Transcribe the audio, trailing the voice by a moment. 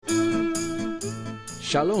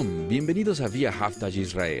Shalom, bienvenidos a Via Haftaj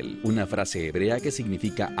Israel, una frase hebrea que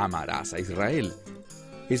significa amarás a Israel.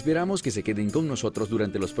 Esperamos que se queden con nosotros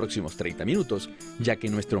durante los próximos 30 minutos, ya que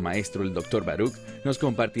nuestro maestro, el Dr. Baruch, nos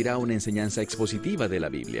compartirá una enseñanza expositiva de la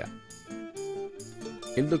Biblia.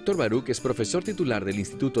 El Dr. Baruch es profesor titular del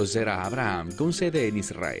Instituto Zera Abraham, con sede en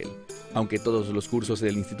Israel. Aunque todos los cursos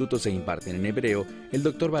del instituto se imparten en hebreo, el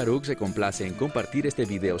Dr. Baruch se complace en compartir este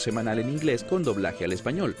video semanal en inglés con doblaje al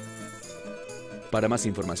español. Para más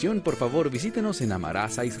información, por favor, visítenos en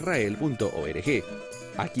amarazaisrael.org.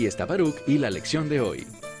 Aquí está Baruch y la lección de hoy.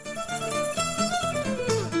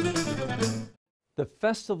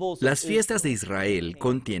 Las fiestas de Israel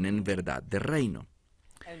contienen verdad de reino.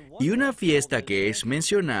 Y una fiesta que es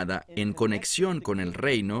mencionada en conexión con el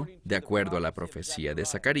reino, de acuerdo a la profecía de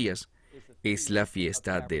Zacarías, es la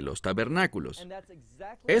fiesta de los tabernáculos.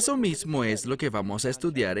 Eso mismo es lo que vamos a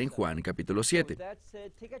estudiar en Juan capítulo 7.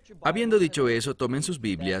 Habiendo dicho eso, tomen sus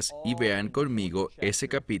Biblias y vean conmigo ese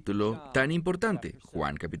capítulo tan importante,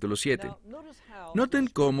 Juan capítulo 7. Noten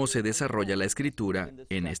cómo se desarrolla la escritura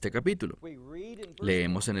en este capítulo.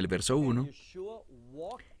 Leemos en el verso 1.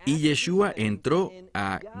 Y Yeshua entró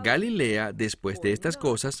a Galilea después de estas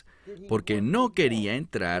cosas, porque no quería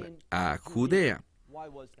entrar a Judea.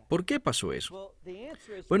 ¿Por qué pasó eso?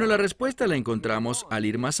 Bueno, la respuesta la encontramos al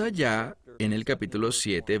ir más allá en el capítulo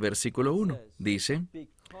 7, versículo 1. Dice,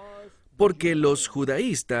 porque los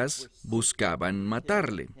judaístas buscaban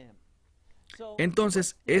matarle.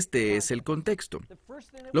 Entonces, este es el contexto.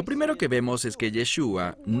 Lo primero que vemos es que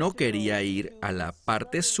Yeshua no quería ir a la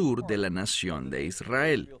parte sur de la nación de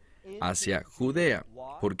Israel, hacia Judea.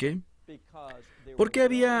 ¿Por qué? Porque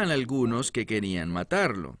habían algunos que querían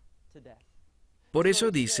matarlo. Por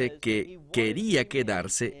eso dice que quería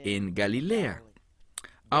quedarse en Galilea.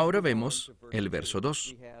 Ahora vemos el verso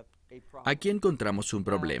 2. Aquí encontramos un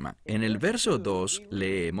problema. En el verso 2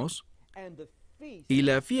 leemos, y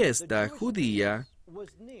la fiesta judía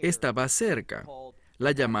estaba cerca,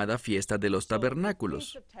 la llamada fiesta de los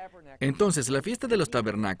tabernáculos. Entonces, la fiesta de los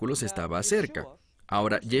tabernáculos estaba cerca.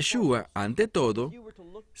 Ahora, Yeshua, ante todo,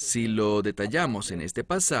 si lo detallamos en este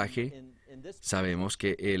pasaje, sabemos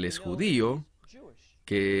que él es judío,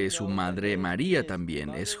 que su madre María también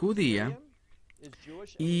es judía,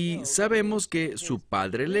 y sabemos que su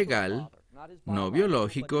padre legal, no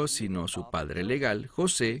biológico, sino su padre legal,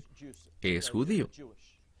 José, es judío.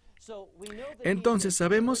 Entonces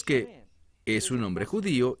sabemos que es un hombre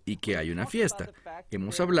judío y que hay una fiesta.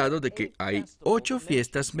 Hemos hablado de que hay 8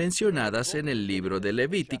 fiestas mencionadas en el libro de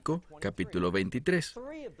Levítico, capítulo 23.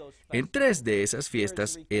 En 3 de esas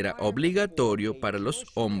fiestas era obligatorio para los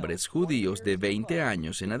hombres judíos de 20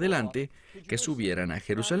 años en adelante que subieran a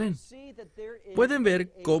Jerusalén. Pueden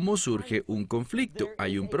ver cómo surge un conflicto.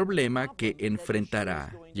 Hay un problema que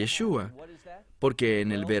enfrentará Yeshua, porque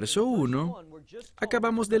en el verso 1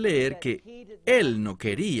 acabamos de leer que él no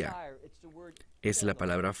quería. Es la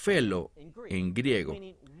palabra phelo en griego.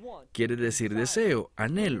 Quiere decir deseo,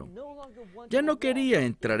 anhelo. Ya no quería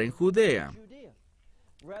entrar en Judea.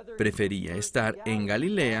 Prefería estar en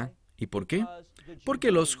Galilea. ¿Y por qué?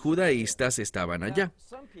 Porque los judaístas estaban allá.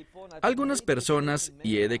 Algunas personas,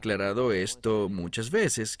 y he declarado esto muchas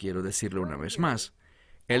veces, quiero decirlo una vez más,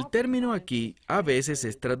 el término aquí a veces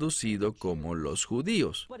es traducido como los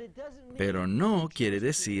judíos, pero no quiere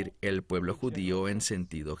decir el pueblo judío en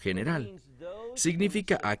sentido general.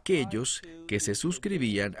 Significa aquellos que se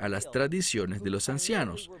suscribían a las tradiciones de los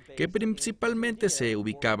ancianos, que principalmente se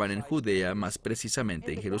ubicaban en Judea, más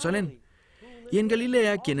precisamente en Jerusalén. Y en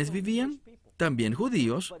Galilea, ¿quiénes vivían? También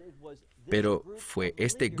judíos, pero fue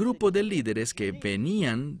este grupo de líderes que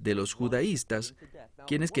venían de los judaístas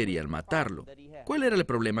quienes querían matarlo. ¿Cuál era el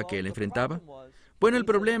problema que él enfrentaba? Bueno, el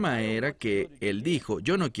problema era que él dijo,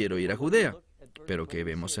 yo no quiero ir a Judea. Pero ¿qué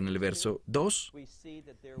vemos en el verso 2?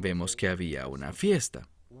 Vemos que había una fiesta.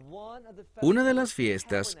 Una de las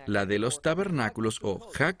fiestas, la de los tabernáculos o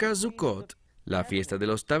Hakazukot, la fiesta de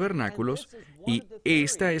los tabernáculos, y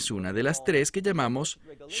esta es una de las 3 que llamamos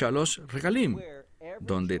Shalosh Regalim,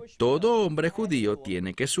 donde todo hombre judío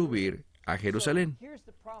tiene que subir a Jerusalén.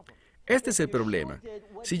 Este es el problema.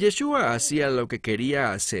 Si Yeshua hacía lo que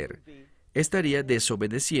quería hacer, estaría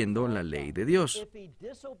desobedeciendo la ley de Dios.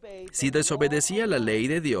 Si desobedecía la ley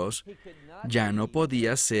de Dios, ya no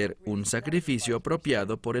podía ser un sacrificio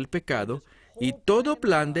apropiado por el pecado y todo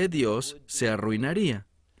plan de Dios se arruinaría.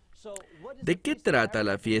 ¿De qué trata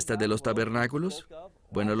la fiesta de los tabernáculos?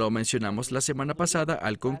 Bueno, lo mencionamos la semana pasada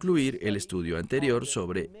al concluir el estudio anterior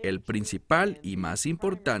sobre el principal y más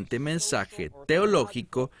importante mensaje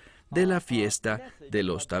teológico de la fiesta de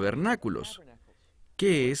los tabernáculos,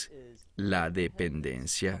 que es la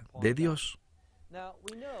dependencia de Dios.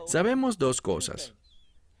 Sabemos dos cosas.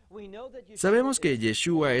 Sabemos que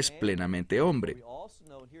Yeshua es plenamente hombre,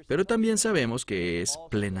 pero también sabemos que es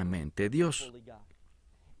plenamente Dios.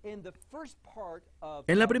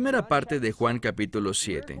 En la primera parte de Juan capítulo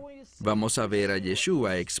 7, vamos a ver a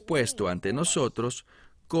Yeshua expuesto ante nosotros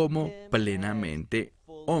como plenamente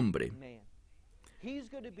hombre.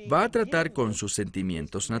 Va a tratar con sus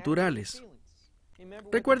sentimientos naturales.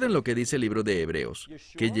 Recuerden lo que dice el libro de Hebreos,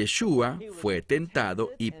 que Yeshua fue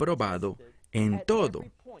tentado y probado en todo.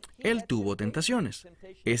 Él tuvo tentaciones.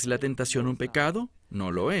 ¿Es la tentación un pecado?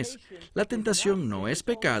 No lo es. La tentación no es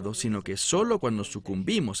pecado, sino que solo cuando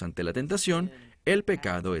sucumbimos ante la tentación, el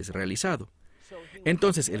pecado es realizado.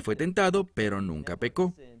 Entonces, Él fue tentado, pero nunca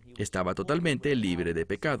pecó. Estaba totalmente libre de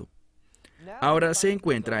pecado. Ahora se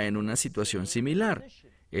encuentra en una situación similar.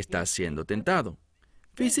 Está siendo tentado.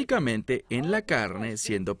 Físicamente, en la carne,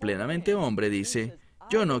 siendo plenamente hombre, dice,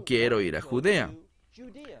 yo no quiero ir a Judea.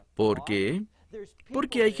 ¿Por qué?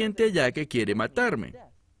 Porque hay gente allá que quiere matarme.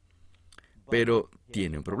 Pero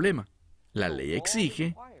tiene un problema. La ley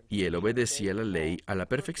exige, y él obedecía la ley a la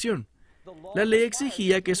perfección. La ley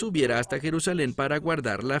exigía que subiera hasta Jerusalén para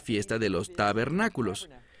guardar la fiesta de los tabernáculos.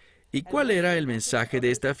 ¿Y cuál era el mensaje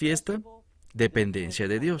de esta fiesta? Dependencia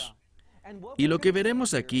de Dios. Y lo que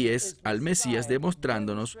veremos aquí es al Mesías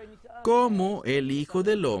demostrándonos cómo el Hijo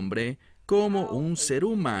del Hombre, como un ser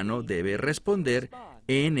humano, debe responder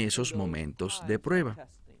en esos momentos de prueba.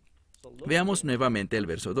 Veamos nuevamente el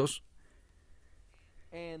verso 2.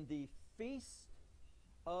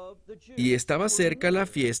 Y estaba cerca la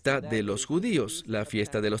fiesta de los judíos, la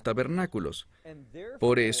fiesta de los tabernáculos.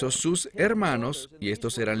 Por eso sus hermanos, y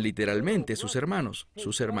estos eran literalmente sus hermanos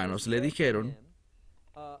le dijeron,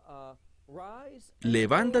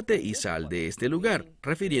 levántate y sal de este lugar,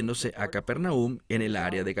 refiriéndose a Capernaum en el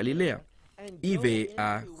área de Galilea, y ve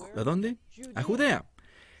 ¿a dónde? A Judea.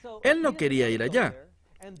 Él no quería ir allá,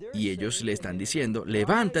 y ellos le están diciendo,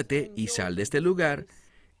 levántate y sal de este lugar,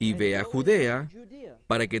 y ve a Judea,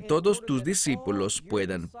 para que todos tus discípulos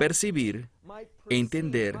puedan percibir,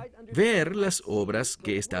 entender, ver las obras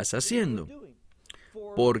que estás haciendo.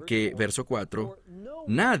 Porque, verso 4,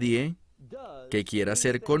 nadie que quiera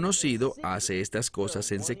ser conocido hace estas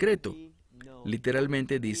cosas en secreto.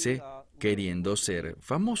 Literalmente dice, queriendo ser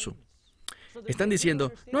famoso. Están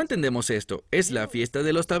diciendo, no entendemos esto, es la fiesta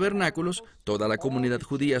de los tabernáculos, toda la comunidad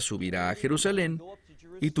judía subirá a Jerusalén,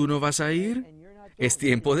 ¿y tú no vas a ir? Es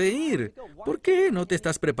tiempo de ir. ¿Por qué no te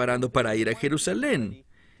estás preparando para ir a Jerusalén?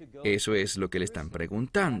 Eso es lo que le están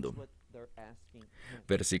preguntando.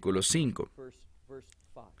 Versículo 5.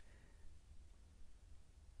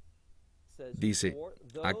 Dice,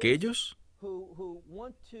 aquellos,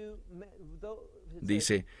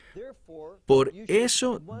 dice, por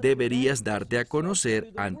eso deberías darte a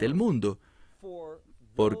conocer ante el mundo,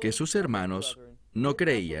 porque sus hermanos no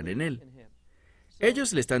creían en él.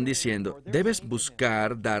 Ellos le están diciendo, debes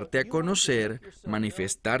buscar, darte a conocer,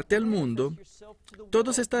 manifestarte al mundo.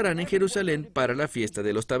 Todos estarán en Jerusalén para la fiesta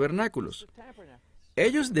de los tabernáculos.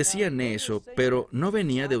 Ellos decían eso, pero no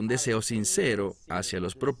venía de un deseo sincero hacia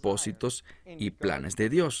los propósitos y planes de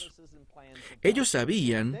Dios. Ellos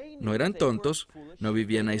sabían, no eran tontos, no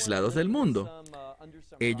vivían aislados del mundo.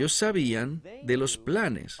 Ellos sabían de los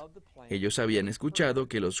planes. Ellos habían escuchado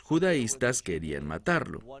que los judaístas querían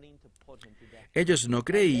matarlo. Ellos no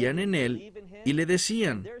creían en él y le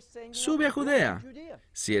decían, sube a Judea.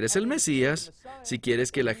 Si eres el Mesías, si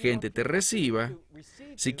quieres que la gente te reciba,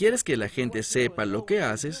 si quieres que la gente sepa lo que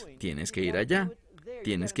haces, tienes que ir allá.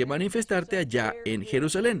 Tienes que manifestarte allá en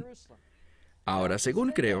Jerusalén. Ahora,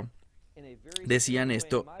 según creo, decían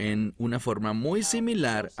esto en una forma muy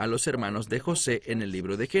similar a los hermanos de José en el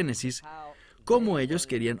libro de Génesis, como ellos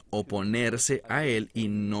querían oponerse a él y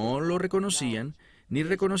no lo reconocían, ni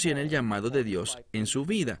reconocían el llamado de Dios en su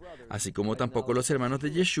vida, así como tampoco los hermanos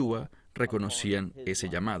de Yeshua reconocían ese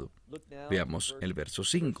llamado. Veamos el verso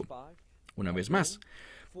 5. Una vez más,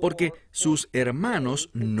 porque sus hermanos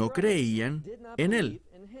no creían en él.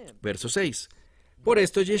 Verso 6. Por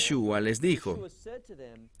esto Yeshua les dijo,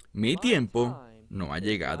 mi tiempo no ha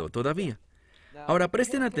llegado todavía. Ahora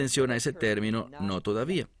presten atención a ese término, no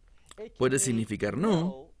todavía. Puede significar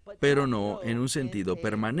no, pero no en un sentido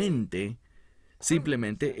permanente.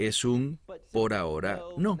 Simplemente es un por ahora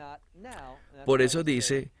no. Por eso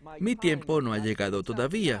dice, mi tiempo no ha llegado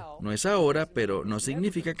todavía. No es ahora, pero no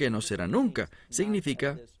significa que no será nunca.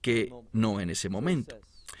 Significa que no en ese momento.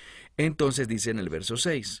 Entonces dice en el verso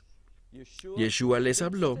 6, Yeshua les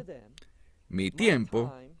habló, mi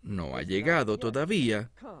tiempo no ha llegado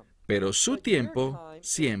todavía, pero su tiempo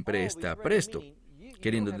siempre está presto.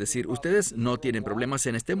 queriendo decir, ustedes no tienen problemas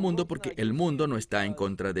en este mundo porque el mundo no está en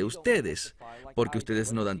contra de ustedes, porque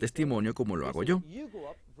ustedes no dan testimonio como lo hago yo.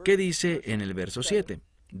 ¿Qué dice en el verso 7?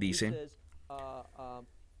 Dice,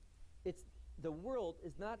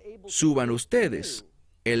 suban ustedes.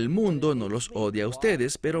 El mundo no los odia a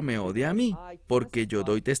ustedes, pero me odia a mí, porque yo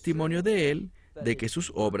doy testimonio de él, de que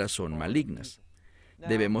sus obras son malignas.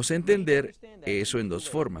 Debemos entender eso en dos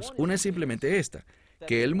formas. Una es simplemente esta,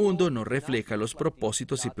 que el mundo no refleja los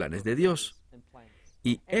propósitos y planes de Dios.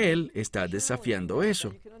 Y Él está desafiando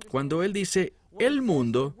eso. Cuando Él dice el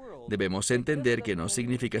mundo, debemos entender que no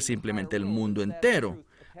significa simplemente el mundo entero,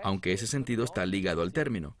 aunque ese sentido está ligado al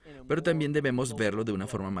término, pero también debemos verlo de una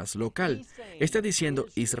forma más local. Está diciendo,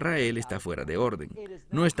 Israel está fuera de orden,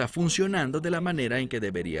 no está funcionando de la manera en que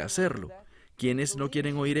debería hacerlo. ¿Quiénes no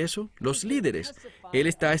quieren oír eso? Los líderes. Él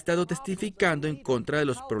ha estado testificando en contra de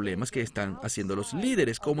los problemas que están haciendo los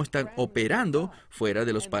líderes, cómo están operando fuera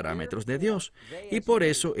de los parámetros de Dios. Y por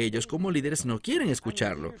eso ellos como líderes no quieren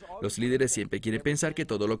escucharlo. Los líderes siempre quieren pensar que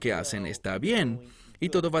todo lo que hacen está bien. Y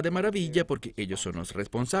todo va de maravilla porque ellos son los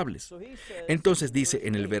responsables. Entonces dice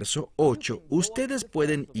en el verso 8, ustedes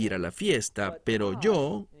pueden ir a la fiesta, pero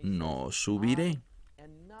yo no subiré.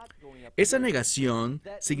 Esa negación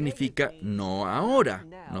significa no ahora,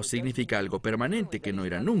 no significa algo permanente que no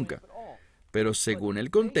irá nunca. Pero según el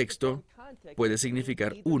contexto, puede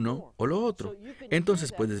significar uno o lo otro.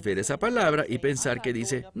 Entonces puedes ver esa palabra y pensar que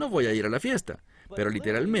dice, no voy a ir a la fiesta. Pero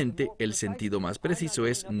literalmente el sentido más preciso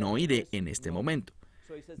es no iré en este momento.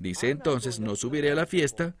 Dice entonces, no subiré a la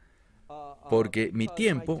fiesta porque mi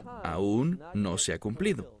tiempo aún no se ha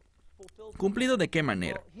cumplido. ¿Cumplido de qué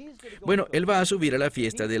manera? Bueno, él va a subir a la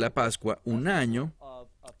fiesta de la Pascua un año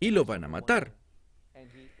y lo van a matar.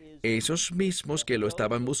 Esos mismos que lo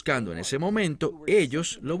estaban buscando en ese momento,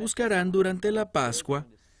 ellos lo buscarán durante la Pascua,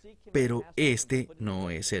 pero este no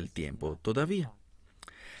es el tiempo todavía.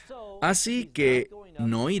 Así que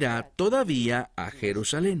no irá todavía a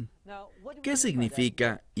Jerusalén. ¿Qué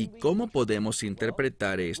significa y cómo podemos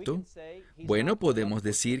interpretar esto? Bueno, podemos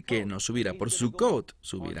decir que no subirá por Sukkot,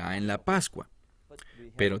 subirá en la Pascua.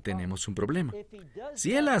 Pero tenemos un problema.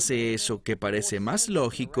 Si él hace eso que parece más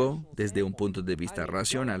lógico desde un punto de vista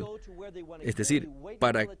racional, es decir,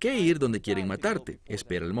 ¿para qué ir donde quieren matarte?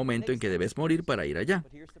 Espera el momento en que debes morir para ir allá.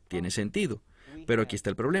 Tiene sentido. Pero aquí está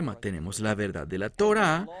el problema. Tenemos la verdad de la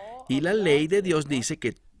Torá y la ley de Dios dice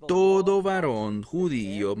que todo varón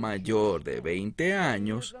judío mayor de 20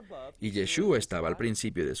 años, y Yeshua estaba al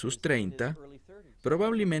principio de sus 30,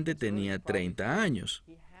 probablemente tenía 30 años.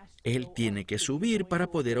 Él tiene que subir para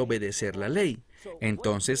poder obedecer la ley.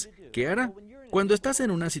 Entonces, ¿qué hará? Cuando estás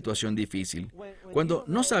en una situación difícil, cuando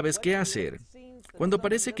no sabes qué hacer, cuando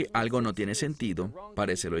parece que algo no tiene sentido,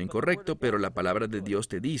 parece lo incorrecto, pero la palabra de Dios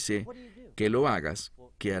te dice que lo hagas,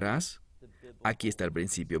 ¿qué harás? Aquí está el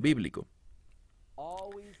principio bíblico.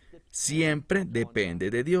 Siempre depende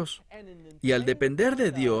de Dios. Y al depender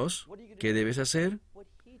de Dios, ¿qué debes hacer?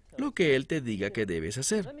 Lo que Él te diga que debes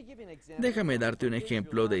hacer. Déjame darte un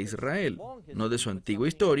ejemplo de Israel, no de su antigua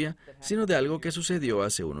historia, sino de algo que sucedió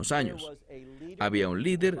hace unos años. Había un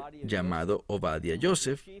líder llamado Obadiah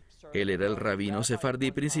Yosef. Él era el rabino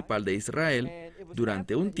sefardí principal de Israel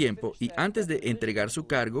durante un tiempo y antes de entregar su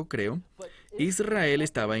cargo, creo, Israel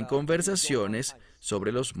estaba en conversaciones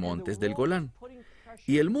sobre los montes del Golán.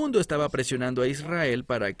 Y el mundo estaba presionando a Israel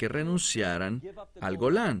para que renunciaran al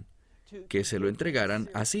Golán, que se lo entregaran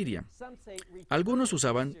a Siria. Algunos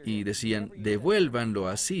usaban y decían, devuélvanlo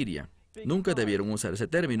a Siria. Nunca debieron usar ese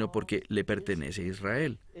término porque le pertenece a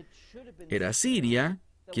Israel. Era Siria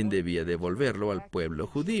quien debía devolverlo al pueblo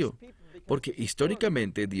judío, porque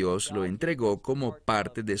históricamente Dios lo entregó como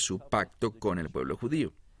parte de su pacto con el pueblo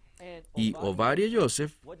judío. Y Obadiah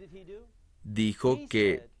Yosef dijo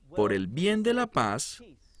que por el bien de la paz,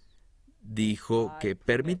 dijo que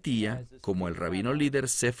permitía, como el rabino líder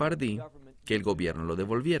sefardí, que el gobierno lo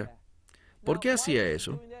devolviera. ¿Por qué hacía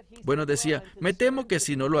eso? Bueno, decía, me temo que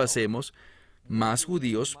si no lo hacemos, más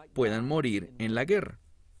judíos puedan morir en la guerra.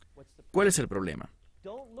 ¿Cuál es el problema?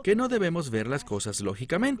 Que no debemos ver las cosas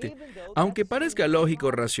lógicamente. Aunque parezca lógico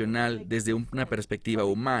o racional desde una perspectiva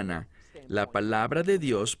humana, la palabra de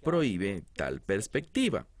Dios prohíbe tal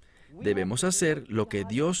perspectiva. Debemos hacer lo que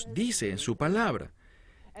Dios dice en su palabra.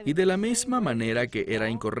 Y de la misma manera que era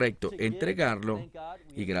incorrecto entregarlo,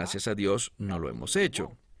 y gracias a Dios no lo hemos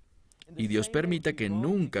hecho. Y Dios permita que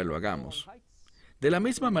nunca lo hagamos. De la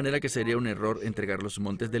misma manera que sería un error entregar los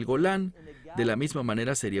montes del Golán, de la misma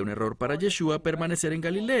manera sería un error para Yeshua permanecer en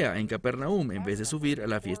Galilea, en Capernaum, en vez de subir a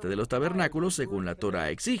la fiesta de los tabernáculos según la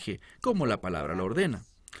Torá exige, como la palabra lo ordena.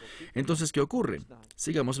 Entonces, ¿qué ocurre?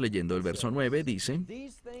 Sigamos leyendo el verso 9, dice,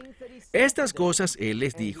 estas cosas él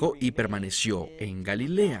les dijo y permaneció en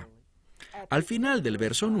Galilea. Al final del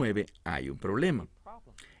verso 9 hay un problema.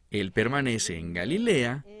 Él permanece en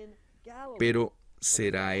Galilea, pero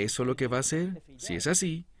 ¿será eso lo que va a hacer? Si es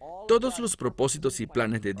así, todos los propósitos y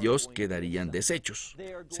planes de Dios quedarían deshechos,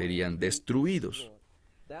 serían destruidos.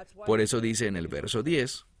 Por eso dice en el verso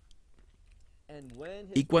 10,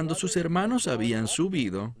 y cuando sus hermanos habían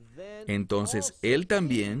subido, entonces él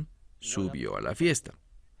también subió a la fiesta.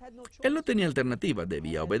 Él no tenía alternativa,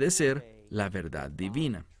 debía obedecer la verdad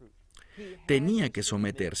divina. Tenía que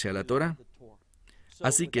someterse a la Torá.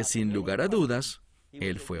 Así que sin lugar a dudas,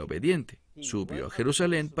 él fue obediente. Subió a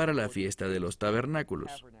Jerusalén para la fiesta de los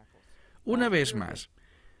tabernáculos. Una vez más,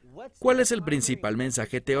 ¿cuál es el principal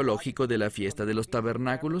mensaje teológico de la fiesta de los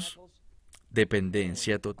tabernáculos?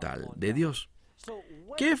 Dependencia total de Dios.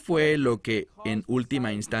 ¿Qué fue lo que en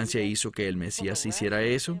última instancia hizo que el Mesías hiciera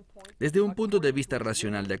eso? Desde un punto de vista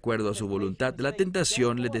racional, de acuerdo a su voluntad, la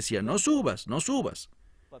tentación le decía, no subas, no subas.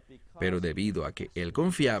 Pero debido a que él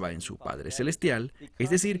confiaba en su Padre Celestial, es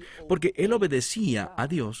decir, porque él obedecía a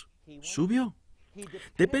Dios, subió.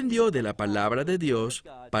 Dependió de la palabra de Dios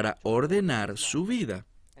para ordenar su vida.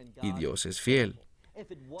 Y Dios es fiel.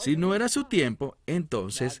 Si no era su tiempo,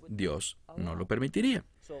 entonces Dios no lo permitiría.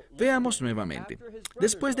 Veamos nuevamente.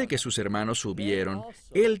 Después de que sus hermanos subieron,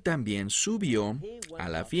 él también subió a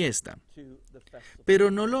la fiesta.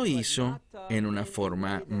 Pero no lo hizo en una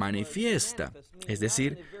forma manifiesta, es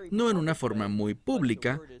decir, no en una forma muy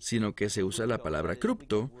pública, sino que se usa la palabra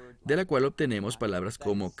cripto, de la cual obtenemos palabras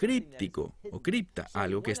como críptico o cripta,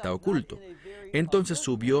 algo que está oculto. Entonces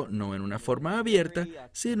subió no en una forma abierta,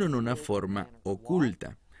 sino en una forma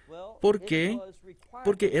oculta. ¿Por qué?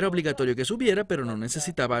 Porque era obligatorio que subiera, pero no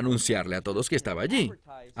necesitaba anunciarle a todos que estaba allí.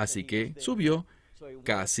 Así que subió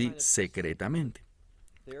casi secretamente.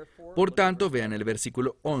 Por tanto, vean el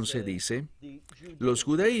versículo 11, dice, los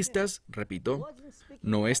judaístas, repito,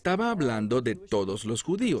 no estaba hablando de todos los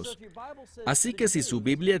judíos. Así que si su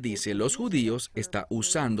Biblia dice los judíos, está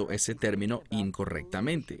usando ese término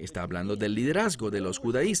incorrectamente. Está hablando del liderazgo de los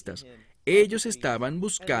judaístas. Ellos estaban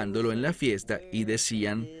buscándolo en la fiesta y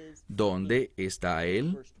decían, ¿dónde está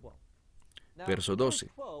él? Verso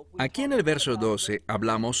 12. Aquí en el verso 12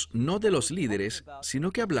 hablamos no de los líderes,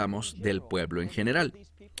 sino que hablamos del pueblo en general.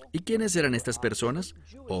 ¿Y quiénes eran estas personas?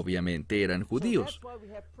 Obviamente eran judíos.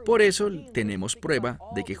 Por eso tenemos prueba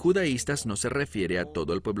de que judaístas no se refiere a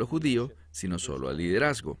todo el pueblo judío, sino solo al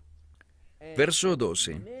liderazgo. Verso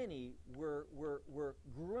 12.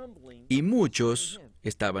 Y muchos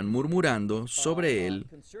estaban murmurando sobre él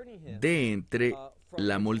de entre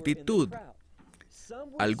la multitud.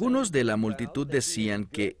 Algunos de la multitud decían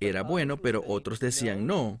que era bueno, pero otros decían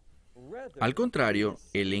no. Al contrario,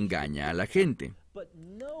 él engaña a la gente.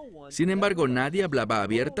 Sin embargo, nadie hablaba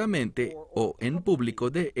abiertamente o en público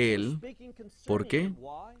de él. ¿Por qué?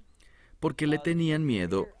 Porque le tenían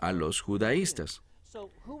miedo a los judaístas.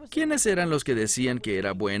 ¿Quiénes eran los que decían que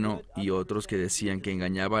era bueno y otros que decían que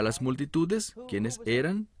engañaba a las multitudes? ¿Quiénes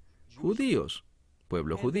eran? Judíos,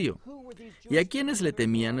 pueblo judío. ¿Y a quiénes le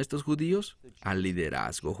temían estos judíos? Al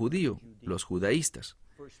liderazgo judío, los judaístas.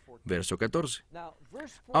 Verso 14.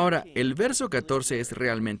 Ahora, el verso 14 es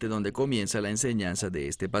realmente donde comienza la enseñanza de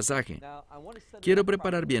este pasaje. Quiero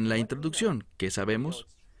preparar bien la introducción. ¿Qué sabemos?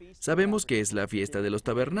 Sabemos que es la fiesta de los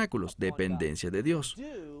tabernáculos, dependencia de Dios.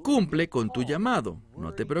 Cumple con tu llamado.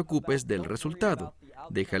 No te preocupes del resultado.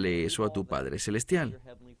 Déjale eso a tu Padre Celestial.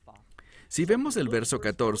 Si vemos el verso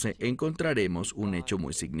 14, encontraremos un hecho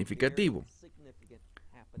muy significativo.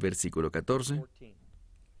 Versículo 14.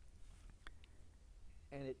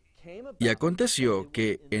 Y aconteció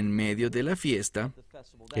que en medio de la fiesta,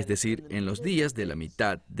 es decir, en los días de la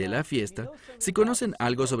mitad de la fiesta, si conocen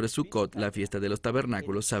algo sobre Sukkot, la fiesta de los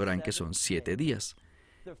tabernáculos, sabrán que son 7 días.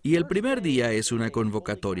 Y el primer día es una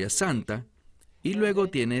convocatoria santa, y luego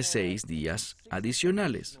tiene 6 días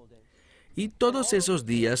adicionales. Y todos esos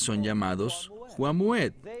días son llamados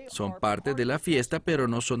Juamued. Son parte de la fiesta, pero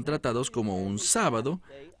no son tratados como un sábado,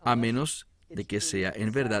 a menos de que sea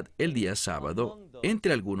en verdad el día sábado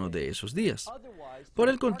entre alguno de esos días. Por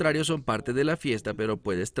el contrario, son parte de la fiesta, pero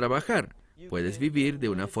puedes trabajar, puedes vivir de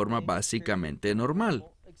una forma básicamente normal.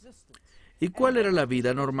 ¿Y cuál era la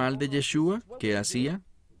vida normal de Yeshua? ¿Qué hacía?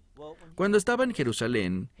 Cuando estaba en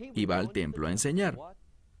Jerusalén, iba al templo a enseñar.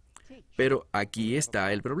 Pero aquí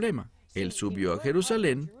está el problema. Él subió a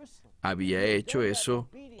Jerusalén, había hecho eso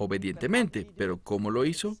obedientemente, pero ¿cómo lo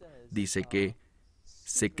hizo? Dice que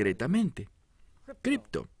secretamente,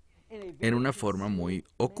 cripto, en una forma muy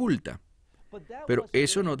oculta. Pero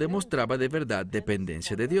eso no demostraba de verdad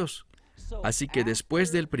dependencia de Dios. Así que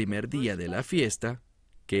después del primer día de la fiesta,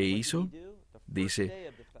 ¿qué hizo?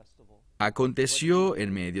 Dice, aconteció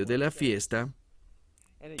en medio de la fiesta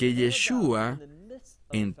que Yeshua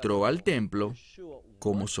entró al templo,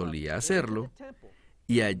 como solía hacerlo,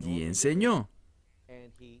 y allí enseñó.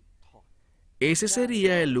 Ese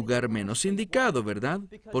sería el lugar menos indicado, ¿verdad?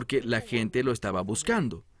 Porque la gente lo estaba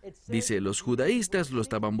buscando. Dice, los judaístas lo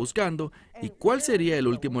estaban buscando. ¿Y cuál sería el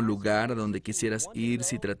último lugar a donde quisieras ir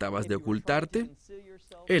si tratabas de ocultarte?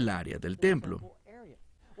 El área del templo.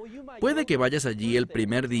 Puede que vayas allí el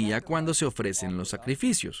primer día cuando se ofrecen los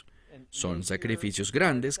sacrificios. Son sacrificios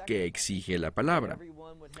grandes que exige la palabra.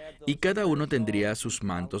 Y cada uno tendría sus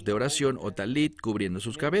mantos de oración o talit cubriendo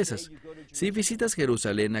sus cabezas. Si visitas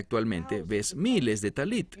Jerusalén actualmente, ves miles de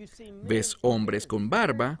talit. Ves hombres con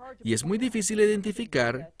barba y es muy difícil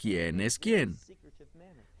identificar quién es quién.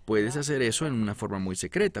 Puedes hacer eso en una forma muy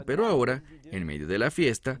secreta, pero ahora, en medio de la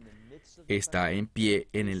fiesta, está en pie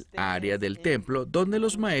en el área del templo donde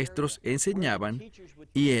los maestros enseñaban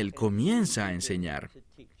y él comienza a enseñar.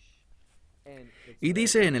 Y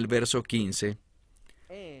dice en el verso 15,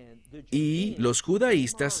 y los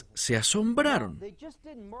judaístas se asombraron.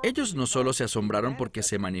 Ellos no solo se asombraron porque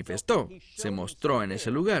se manifestó, se mostró en ese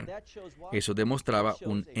lugar. Eso demostraba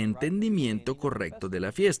un entendimiento correcto de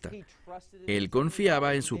la fiesta. Él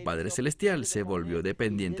confiaba en su Padre Celestial, se volvió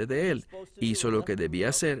dependiente de Él, hizo lo que debía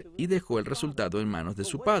hacer y dejó el resultado en manos de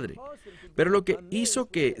su Padre. Pero lo que hizo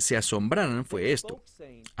que se asombraran fue esto.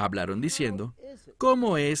 Hablaron diciendo,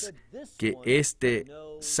 ¿cómo es que éste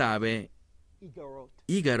sabe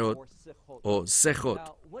Igarot o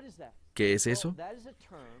Sejot? ¿Qué es eso?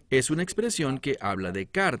 Es una expresión que habla de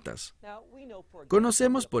cartas.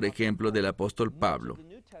 Conocemos, por ejemplo, del apóstol Pablo.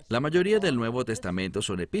 La mayoría del Nuevo Testamento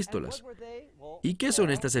son epístolas. ¿Y qué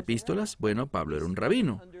son estas epístolas? Bueno, Pablo era un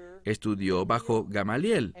rabino. Estudió bajo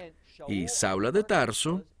Gamaliel. Y Saulo de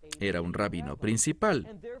Tarso era un rabino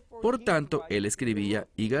principal. Por tanto, él escribía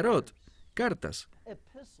Igarot, cartas,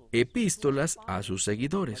 epístolas a sus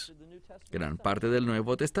seguidores. Gran parte del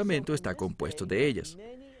Nuevo Testamento está compuesto de ellas.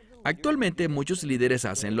 Actualmente muchos líderes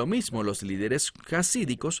hacen lo mismo. Los líderes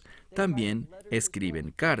jasídicos también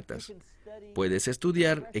escriben cartas. Puedes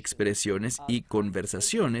estudiar expresiones y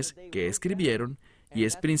conversaciones que escribieron y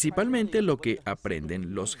es principalmente lo que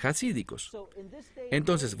aprenden los jasídicos.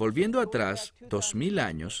 Entonces, volviendo atrás, 2000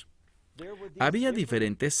 años, había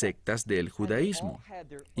diferentes sectas del judaísmo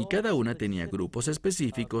y cada una tenía grupos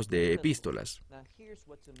específicos de epístolas.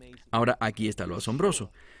 Ahora, aquí está lo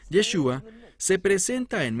asombroso. Yeshua se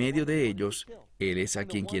presenta en medio de ellos, Él es a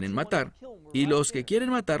quien quieren matar, y los que quieren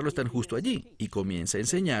matarlo están justo allí, y comienza a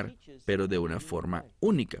enseñar, pero de una forma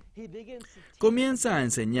única. Comienza a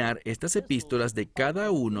enseñar estas epístolas de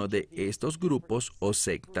cada uno de estos grupos o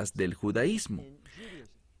sectas del judaísmo.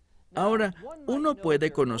 Ahora, uno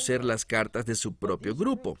puede conocer las cartas de su propio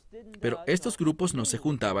grupo, pero estos grupos no se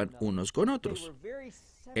juntaban unos con otros.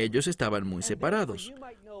 Ellos estaban muy separados.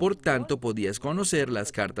 Por tanto, podías conocer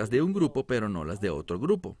las cartas de un grupo, pero no las de otro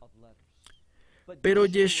grupo. Pero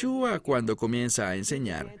Yeshua, cuando comienza a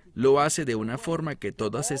enseñar, lo hace de una forma que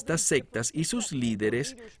todas estas sectas y sus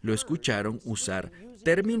líderes lo escucharon usar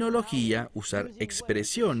terminología, usar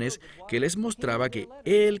expresiones que les mostraba que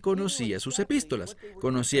él conocía sus epístolas,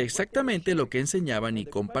 conocía exactamente lo que enseñaban y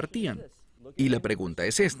compartían. Y la pregunta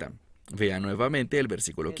es esta. Vea nuevamente el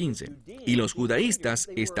versículo 15. Y los judaístas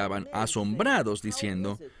estaban asombrados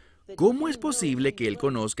diciendo, ¿cómo es posible que él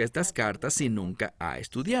conozca estas cartas si nunca ha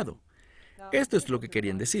estudiado? Esto es lo que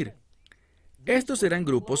querían decir. Estos eran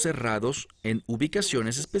grupos cerrados en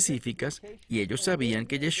ubicaciones específicas y ellos sabían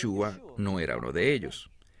que Yeshua no era uno de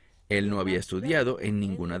ellos. Él no había estudiado en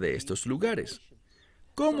ninguna de estos lugares.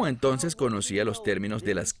 ¿Cómo entonces conocía los términos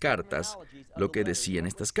de las cartas, lo que decían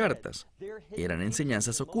estas cartas? Eran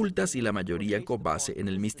enseñanzas ocultas y la mayoría con base en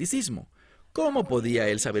el misticismo. ¿Cómo podía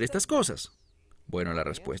él saber estas cosas? Bueno, la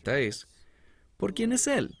respuesta es, ¿por quién es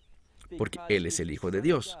él? Porque él es el Hijo de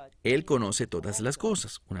Dios. Él conoce todas las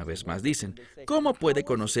cosas. Una vez más dicen, ¿cómo puede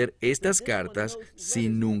conocer estas cartas si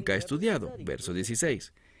nunca ha estudiado? Verso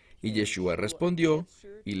 16. Y Yeshua respondió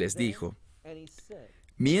y les dijo,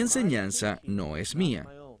 mi enseñanza no es mía,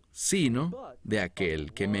 sino de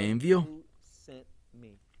aquel que me envió.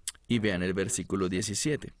 Y vean el versículo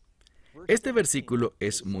 17. Este versículo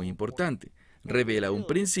es muy importante. Revela un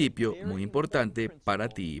principio muy importante para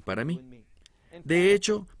ti y para mí. De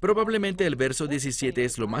hecho, probablemente el verso 17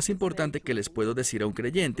 es lo más importante que les puedo decir a un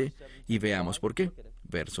creyente, y veamos por qué.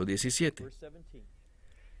 Verso 17.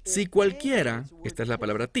 Si cualquiera, esta es la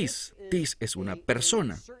palabra tis. Tis es una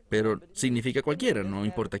persona, pero significa cualquiera, no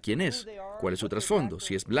importa quién es, cuál es su trasfondo,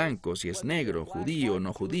 si es blanco, si es negro, judío,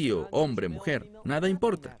 no judío, hombre, mujer, nada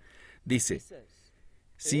importa. Dice,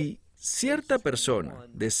 si cierta persona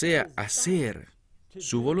desea hacer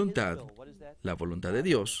su voluntad, la voluntad de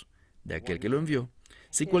Dios, de aquel que lo envió,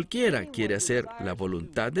 si cualquiera quiere hacer la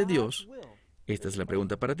voluntad de Dios, esta es la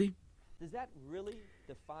pregunta para ti.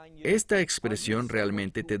 ¿Esta expresión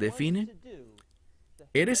realmente te define?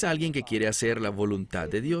 ¿Eres alguien que quiere hacer la voluntad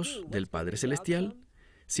de Dios, del Padre Celestial?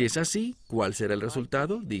 Si es así, ¿cuál será el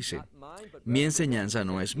resultado? Dice, mi enseñanza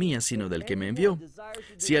no es mía, sino del que me envió.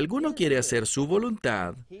 Si alguno quiere hacer su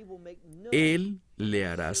voluntad, Él le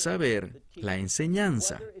hará saber la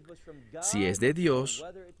enseñanza, si es de Dios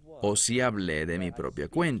o si hablé de mi propia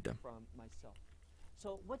cuenta.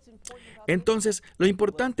 Entonces, lo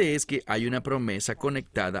importante es que hay una promesa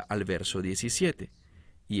conectada al verso 17,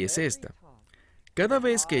 y es esta. Cada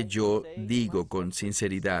vez que yo digo con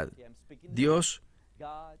sinceridad, Dios,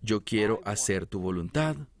 yo quiero hacer tu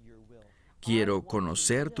voluntad, quiero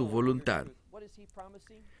conocer tu voluntad,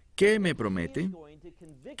 ¿qué me promete?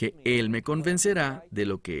 Que Él me convencerá de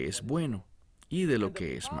lo que es bueno y de lo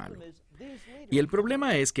que es malo. Y el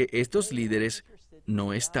problema es que estos líderes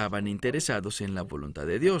no estaban interesados en la voluntad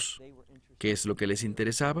de Dios. ¿Qué es lo que les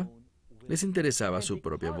interesaba? Les interesaba su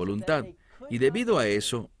propia voluntad. Y debido a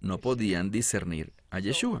eso, no podían discernir a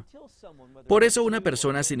Yeshua. Por eso una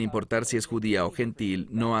persona, sin importar si es judía o gentil,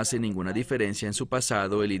 no hace ninguna diferencia en su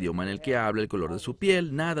pasado, el idioma en el que habla, el color de su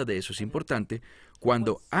piel, nada de eso es importante.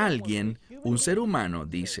 Cuando alguien, un ser humano,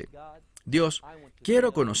 dice, Dios,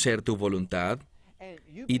 quiero conocer tu voluntad,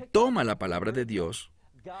 y toma la palabra de Dios,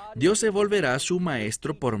 Dios se volverá su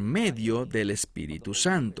maestro por medio del Espíritu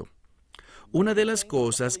Santo. Una de las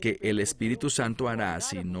cosas que el Espíritu Santo hará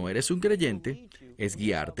si no eres un creyente es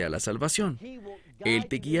guiarte a la salvación. Él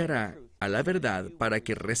te guiará a la verdad para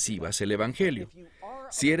que recibas el Evangelio.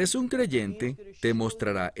 Si eres un creyente, te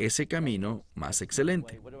mostrará ese camino más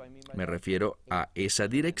excelente. Me refiero a esa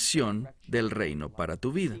dirección del reino para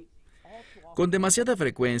tu vida. Con demasiada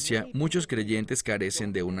frecuencia, muchos creyentes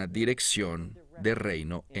carecen de una dirección de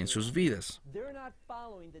reino en sus vidas.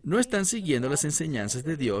 No están siguiendo las enseñanzas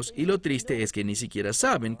de Dios y lo triste es que ni siquiera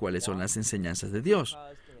saben cuáles son las enseñanzas de Dios,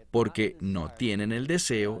 porque no tienen el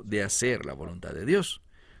deseo de hacer la voluntad de Dios.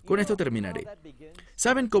 Con esto terminaré.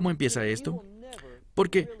 ¿Saben cómo empieza esto?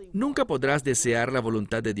 Porque nunca podrás desear la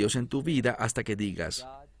voluntad de Dios en tu vida hasta que digas,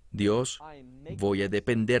 Dios, voy a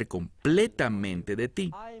depender completamente de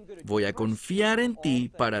ti. Voy a confiar en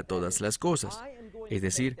ti para todas las cosas. Es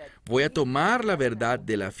decir, voy a tomar la verdad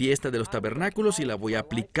de la fiesta de los tabernáculos y la voy a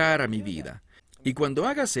aplicar a mi vida. Y cuando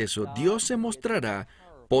hagas eso, Dios se mostrará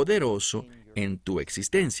poderoso en tu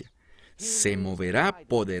existencia. Se moverá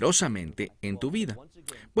poderosamente en tu vida.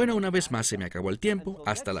 Bueno, una vez más se me acabó el tiempo.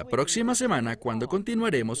 Hasta la próxima semana cuando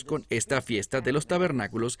continuaremos con esta fiesta de los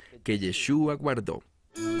tabernáculos que Yeshua guardó.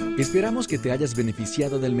 Esperamos que te hayas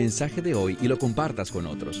beneficiado del mensaje de hoy y lo compartas con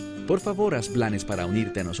otros. Por favor, haz planes para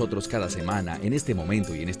unirte a nosotros cada semana en este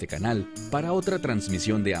momento y en este canal para otra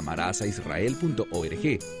transmisión de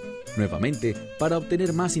amarasaisrael.org. Nuevamente, para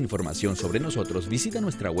obtener más información sobre nosotros, visita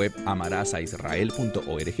nuestra web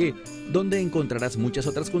amarasaisrael.org, donde encontrarás muchas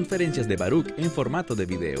otras conferencias de Baruch en formato de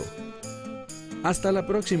video. Hasta la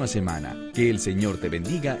próxima semana. Que el Señor te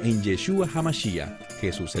bendiga en Yeshua HaMashiach,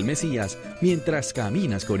 Jesús el Mesías, mientras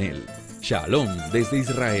caminas con Él. Shalom desde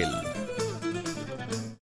Israel.